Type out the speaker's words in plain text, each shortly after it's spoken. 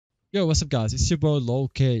Yo, what's up guys? It's your boy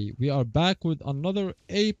Low-K. We are back with another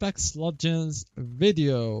Apex Legends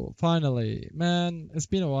video. Finally. Man, it's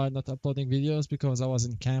been a while not uploading videos because I was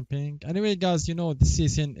in camping. Anyway guys, you know this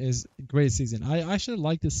season is a great season. I actually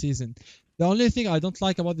like this season. The only thing I don't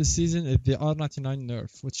like about this season is the R99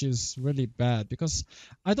 nerf, which is really bad because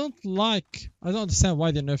I don't understand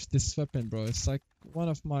why they nerfed this weapon, bro. It's like one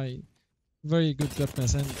of my very good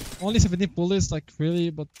weapons and only 17 bullets, like really,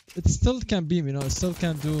 but it still can beam, you know, it still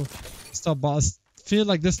can do stuff, but I feel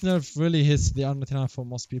like this nerf really hits the R99 for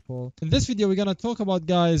most people. In this video we're gonna talk about,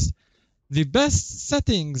 guys, the best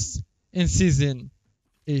settings in season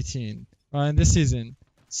 18, in this season.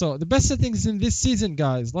 So the best settings in this season,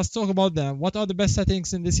 guys, let's talk about them. What are the best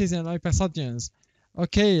settings in this season in Apex Legends?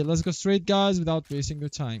 Okay, let's go straight, guys, without wasting your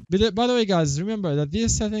time. By the way, guys, remember that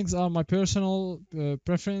these settings are my personal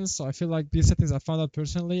preference. So I feel like these settings I found out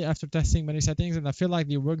personally after testing many settings, and I feel like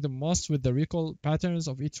they work the most with the recoil patterns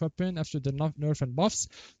of each weapon after the nerf and buffs.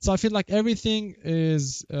 So I feel like everything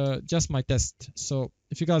is just my test. So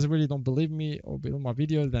if you guys really don't believe me or believe my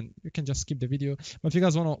video, then you can just skip the video. But if you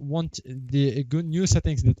guys want the good new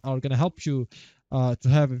settings that are gonna help you to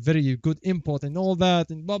have a very good input and all that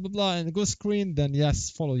and blah blah blah and a good screen, then yes,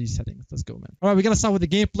 follow these settings. Let's go, man. All right, we're gonna start with the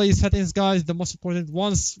gameplay settings, guys. The most important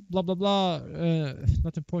ones, blah blah blah.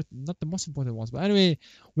 Not important, not the most important ones, but anyway,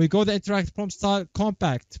 we go the interact prompt style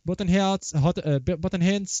compact, button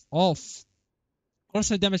hints off.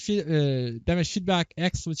 Also damage feedback,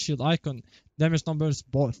 X with shield icon, damage numbers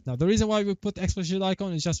both. Now the reason why we put X with shield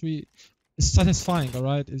icon is just it's satisfying,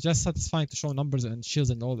 alright? It's just satisfying to show numbers and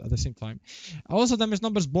shields and all at the same time. Also damage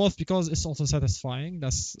numbers both because it's also satisfying.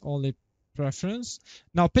 That's only preference.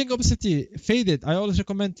 Now ping opacity faded. I always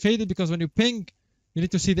recommend faded because when you ping, you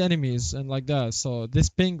need to see the enemies and like that. So this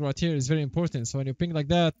ping right here is very important. So when you ping like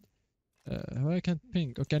that, I can't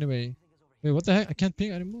ping. Okay, anyway. Wait, what the heck? I can't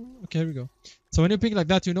ping anymore? Okay, here we go. So when you ping like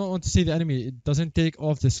that, you don't want to see the enemy. It doesn't take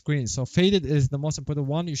off the screen. So faded is the most important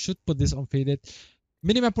one. You should put this on faded.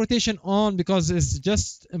 Minimap rotation on because it's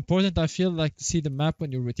just important, I feel like, to see the map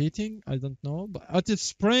when you're rotating. I don't know. But auto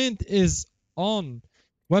sprint is on.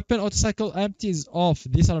 Weapon auto cycle empty is off.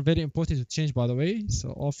 These are very important to change, by the way. So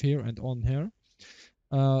off here and on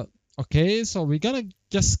here. Okay, so we're gonna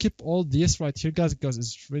just skip all this right here, guys, because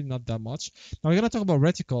it's really not that much. Now we're gonna talk about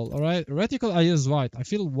reticle. All right, reticle, I use white. I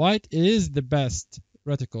feel white is the best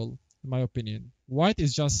reticle, in my opinion. White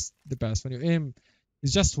is just the best. When you aim,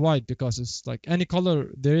 it's just white because it's like any color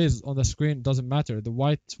there is on the screen doesn't matter. The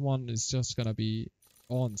white one is just gonna be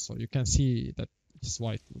on, so you can see that it's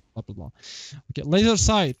white, blah blah blah. Okay, laser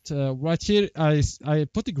sight. Right here I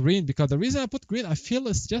put the green because the reason I put green, I feel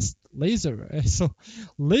it's just laser. So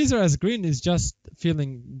laser as green is just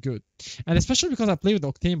feeling good, and especially because I play with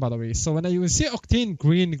Octane, by the way. So when you see Octane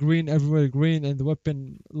green everywhere, green, and the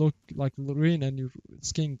weapon look like green, and your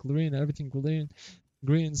skin green, and everything green,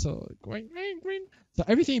 so green. So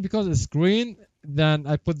everything, because it's green, then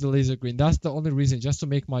I put the laser green. That's the only reason, just to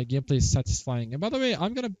make my gameplay satisfying. And by the way,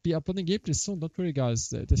 I'm gonna be uploading gameplay soon. Don't worry, guys.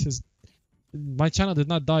 This is my channel did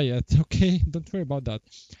not die yet. Okay, don't worry about that.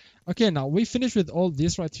 Okay, now we finished with all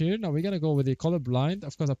this right here. Now we're gonna go with the color blind.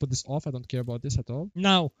 Of course, I put this off. I don't care about this at all.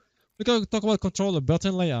 Now we're gonna talk about controller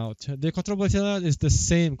button layout. The controller button layout is the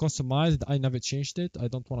same, customized. I never changed it. I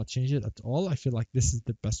don't want to change it at all. I feel like this is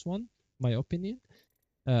the best one, my opinion.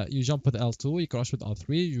 You jump with L2, you crouch with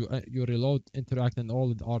R3, you reload, interact and all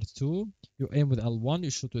with R2, you aim with L1,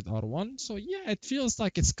 you shoot with R1. So yeah, it feels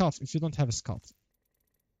like it's cuff if you don't have a scuff.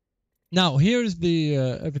 Now here's the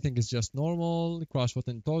everything is just normal. Crouch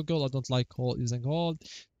button toggle. I don't like using hold.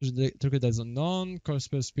 The trigger that is unknown.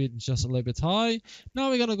 Cursor speed just a little bit high.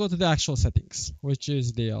 Now we're gonna go to the actual settings, which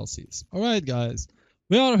is the ALCs. Alright, guys.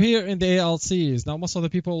 We are here in the ALCs. Now most of the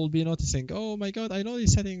people will be noticing, oh my god, I know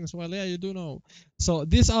these settings. Well, yeah, you do know. So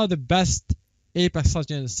these are the best Apex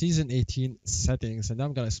Legends Season 18 settings, and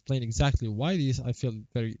I'm gonna explain exactly why these I feel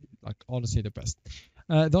very, like, honestly the best.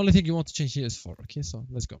 The only thing you want to change here is 4. Okay, so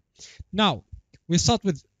let's go. Now we start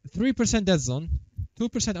with 3% dead zone,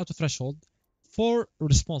 2% auto threshold, 4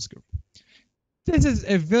 response curve. This is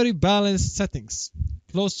a very balanced settings,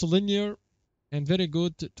 close to linear, and very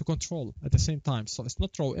good to control at the same time. So it's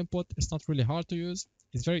not raw input, it's not really hard to use,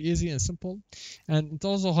 it's very easy and simple, and it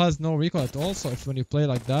also has no recoil at all. So if when you play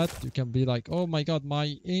like that, you can be like, oh my god,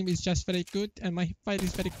 my aim is just very good and my hipfire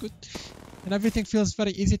is very good and everything feels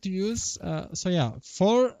very easy to use. So yeah,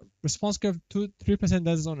 4 response curve, 3%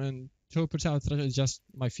 dead zone, and 2% threshold is just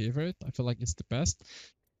my favorite. I feel like it's the best.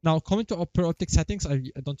 Now, coming to upper optic settings, I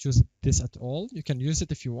don't use this at all. You can use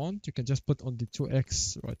it if you want. You can just put on the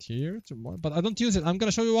 2x right here, but I don't use it. I'm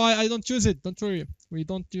gonna show you why I don't use it. Don't worry, we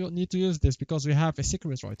don't need to use this because we have a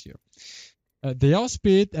secret right here. The yaw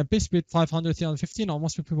speed and pitch speed 500, 350. Now,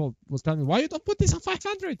 most people will tell me, why you don't put this on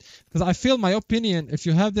 500? Because I feel my opinion, if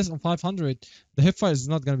you have this on 500, the hipfire is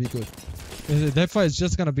not gonna be good. The hipfire is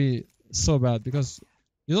just gonna be so bad because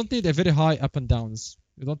you don't need a very high up and downs.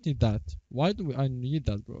 You don't need that. Why do I need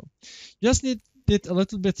that, bro? You just need it a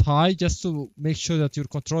little bit high just to make sure that you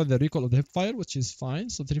control the recoil of the hipfire, which is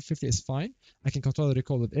fine. So 350 is fine. I can control the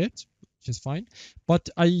recoil with it, which is fine. But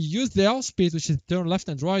I use the outspeed, which is turn left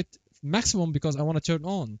and right maximum, because I want to turn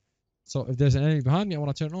on. So if there's an enemy behind me, I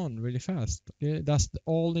want to turn on really fast. Okay, that's the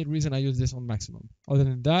only reason I use this on maximum. Other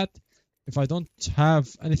than that, if I don't have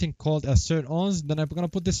anything called as turn ons, then I'm gonna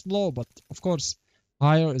put this low. But of course,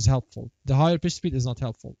 higher is helpful. The higher pitch speed is not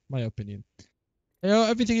helpful, my opinion.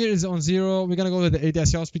 Everything here is on 0. We're gonna go with the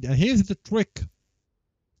ADS speed, and here's the trick.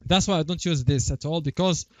 That's why I don't use this at all,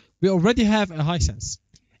 because we already have a high sense.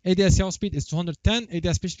 ADS speed is 210,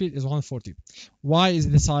 ADS pitch speed is 140. Why is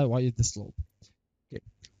this high? Why is this low? Okay,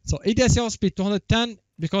 so ADS speed 210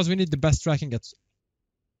 because we need the best tracking at,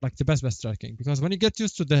 like the best tracking. Because when you get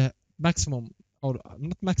used to the maximum, or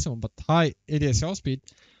not maximum, but high ADS speed,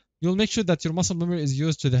 you'll make sure that your muscle memory is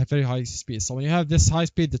used to the very high speed. So when you have this high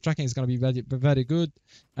speed, the tracking is going to be very, very good,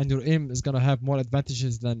 and your aim is going to have more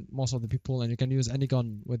advantages than most of the people, and you can use any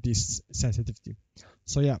gun with this sensitivity.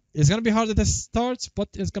 So yeah, it's going to be hard at the start, but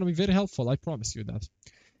it's going to be very helpful. I promise you that.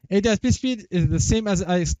 ADS pitch speed is the same as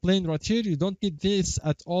I explained right here. You don't need this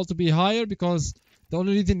at all to be higher, because the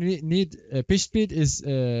only reason you need pitch speed is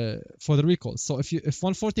for the recoil. So if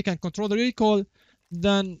 140 can control the recoil,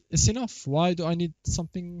 then it's enough. Why do I need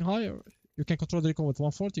something higher? You can control the recoil with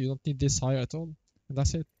 140. You don't need this higher at all. And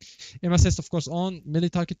that's it. Aim assist, of course, on. Melee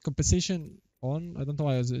target compensation on. I don't know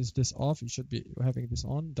why is this off. You should be having this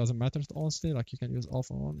on. Doesn't matter, honestly. Like, you can use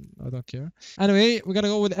off or on. I don't care. Anyway, we're gonna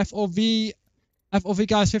go with FOV. FOV,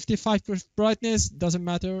 guys, 55 brightness. Doesn't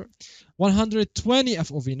matter. 120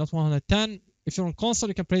 FOV, not 110. If you're on console,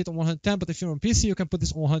 you can play it on 110, but if you're on PC, you can put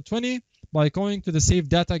this on 120. By going to the save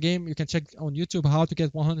data game, you can check on YouTube how to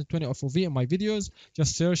get 120 FOV in my videos.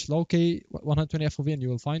 Just search low-K 120 FOV and you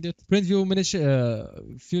will find it. Print view,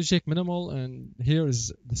 field shake minimal, and here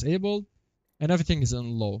is disabled, and everything is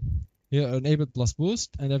on low. Here, enabled plus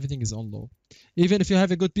boost, and everything is on low. Even if you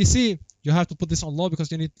have a good PC, you have to put this on low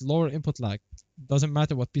because you need lower input lag. Doesn't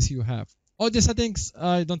matter what PC you have. All the settings,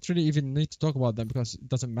 I don't really even need to talk about them because it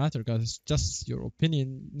doesn't matter, guys. It's just your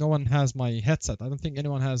opinion. No one has my headset. I don't think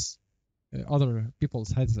anyone has other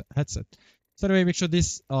people's headset. So anyway, make sure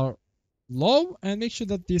these are low and make sure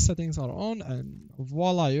that these settings are on, and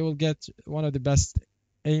voila, you will get one of the best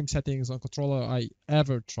aim settings on controller I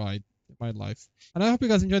ever tried in my life. And I hope you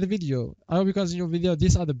guys enjoyed the video. I hope you guys enjoyed the video.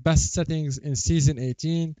 These are the best settings in season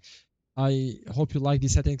 18. I hope you like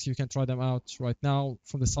these settings. You can try them out right now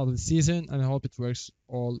from the start of the season, and I hope it works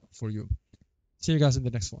all for you. See you guys in the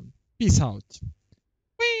next one. Peace out.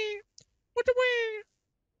 Whee!